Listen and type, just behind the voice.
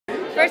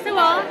First of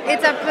all,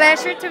 it's a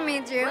pleasure to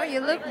meet you. You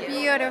look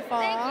beautiful.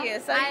 Thank you.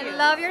 So I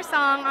love your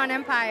song on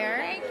Empire.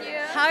 Thank you.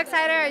 How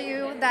excited are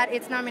you that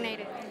it's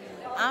nominated?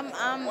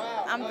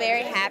 I'm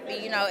very happy.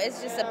 You know,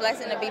 it's just a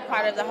blessing to be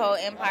part of the whole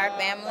Empire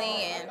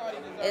family, and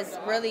it's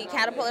really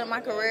catapulted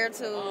my career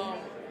to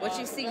what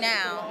you see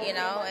now. You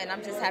know, and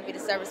I'm just happy to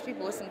service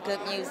people with some good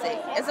music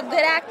and some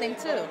good acting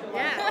too.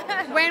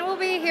 Yeah. When will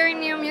we be hearing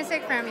new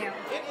music from you?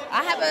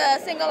 I have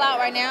a single out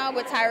right now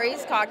with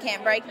Tyrese called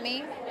 "Can't Break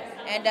Me,"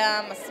 and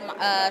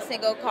a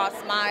single called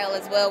 "Smile"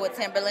 as well with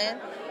Timbaland.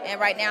 And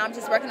right now I'm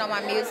just working on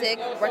my music,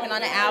 working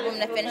on an album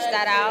to finish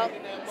that out,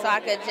 so I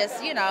could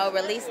just, you know,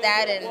 release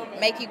that and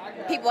make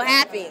people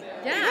happy.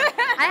 Yeah,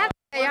 I have to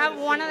say, you have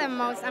one of the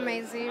most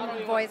amazing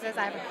voices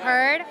I've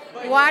heard.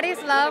 "What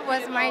Is Love"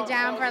 was my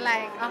jam for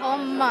like a whole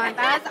month.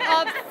 I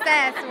was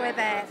obsessed with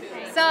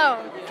it. So,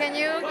 can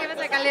you give us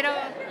like a little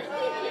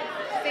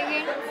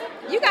singing?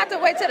 You got to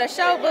wait till the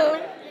show,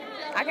 boo.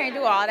 I can't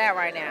do all that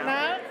right now.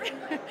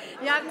 No?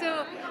 You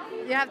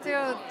have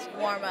to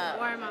Warm up.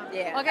 warm up.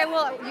 Yeah. Okay,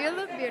 well, you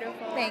look beautiful.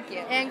 Thank you.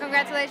 And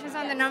congratulations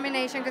on the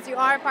nomination because you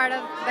are part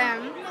of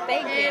them.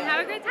 Thank you. And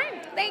have a great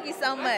time. Thank you so much.